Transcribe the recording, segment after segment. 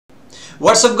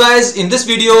What's up guys, in this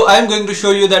video I am going to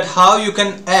show you that how you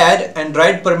can add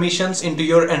Android permissions into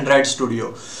your Android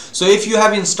Studio. So if you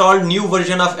have installed new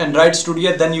version of Android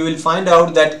Studio, then you will find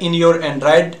out that in your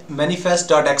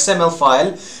AndroidManifest.xml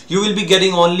file you will be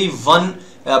getting only one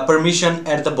permission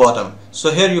at the bottom.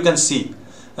 So here you can see.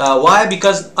 Why?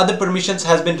 Because other permissions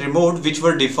has been removed which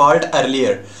were default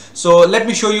earlier. So let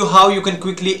me show you how you can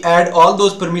quickly add all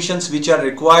those permissions which are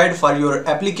required for your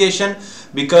application,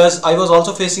 because I was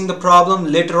also facing the problem.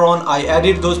 Later on I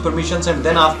added those permissions and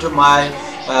then after my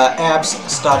apps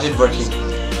started working.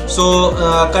 So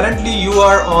currently you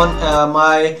are on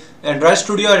my Android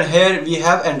Studio, and here we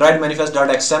have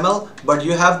AndroidManifest.xml, but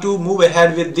you have to move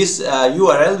ahead with this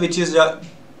URL, which is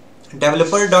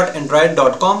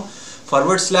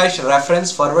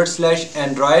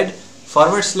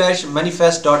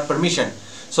developer.android.com/reference/android/manifest.permission.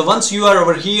 So once you are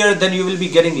over here, then you will be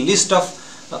getting list of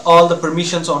all the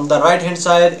permissions on the right hand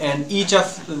side, and each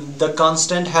of the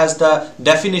constant has the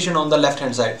definition on the left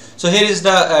hand side. So here is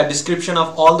the description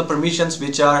of all the permissions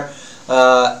which are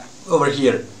over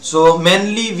here. So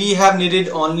mainly we have needed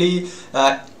only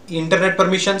internet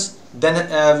permissions. Then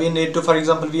we need to, for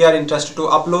example, we are interested to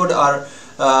upload or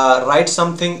write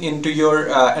something into your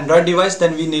Android device,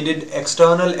 then we needed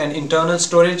external and internal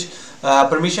storage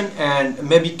permission and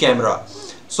maybe camera.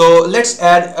 So let's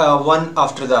add one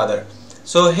after the other.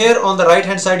 So here on the right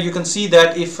hand side you can see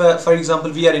that if for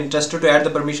example we are interested to add the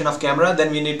permission of camera,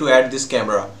 then we need to add this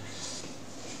camera.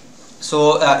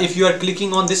 So if you are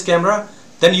clicking on this camera,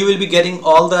 then you will be getting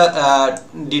all the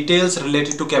details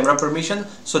related to camera permission.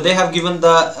 So they have given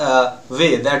the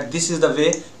way that this is the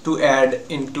way to add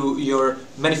into your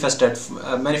manifest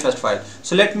file.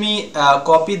 So let me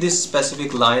copy this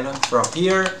specific line from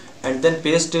here and then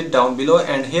paste it down below,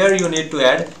 and here you need to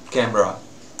add camera.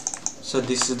 So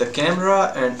this is the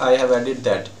camera and I have added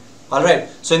that. Alright,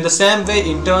 so in the same way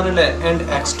internal and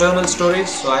external storage,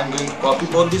 so I am going to copy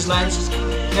both these lines,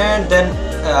 and then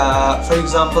for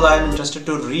example I am interested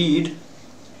to read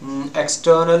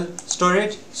external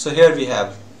storage. So here we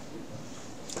have,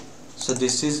 so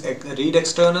this is read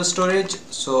external storage.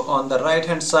 So on the right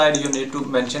hand side you need to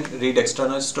mention read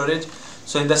external storage.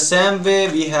 So in the same way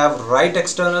we have write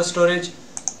external storage.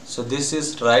 So this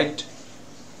is write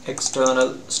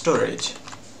external storage.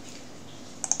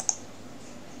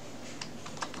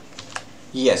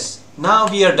 Yes, now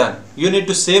we are done. You need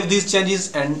to save these changes,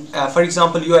 and for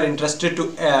example you are interested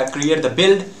to create the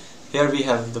build. Here we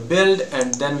have the build,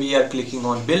 and then we are clicking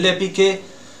on build APK.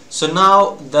 So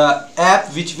now the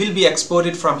app which will be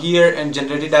exported from here and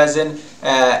generated as an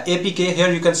APK,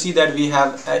 here you can see that we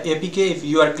have APK. If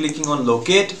you are clicking on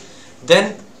locate,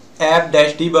 then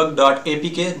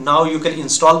app-debug.apk, now you can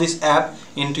install this app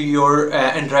into your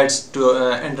Android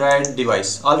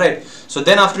device. Alright, so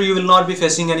then after you will not be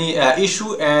facing any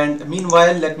issue. And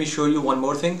meanwhile let me show you one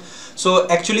more thing. So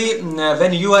actually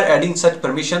when you are adding such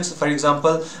permissions, for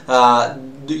example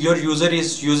your user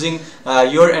is using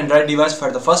your Android device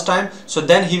for the first time, so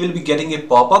then he will be getting a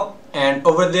pop-up, and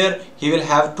over there he will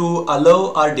have to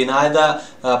allow or deny the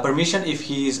permission. If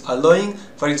he is allowing,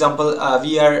 for example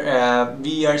we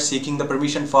are seeking the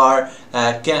permission for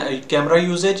camera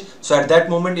usage, so at that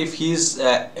moment if he is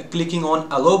clicking on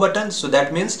allow button, so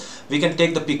that means we can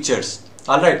take the pictures.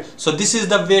 Alright, so this is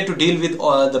the way to deal with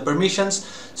the permissions.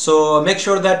 So make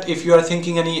sure that if you are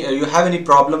thinking you have any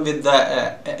problem with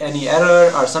any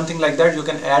error or something like that, you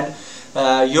can add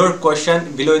your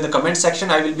question below in the comment section.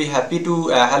 I will be happy to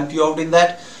help you out in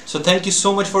that. So thank you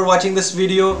so much for watching this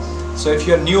video. So if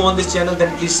you are new on this channel,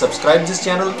 then please subscribe this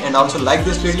channel and also like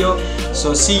this video.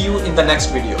 So see you in the next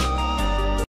video.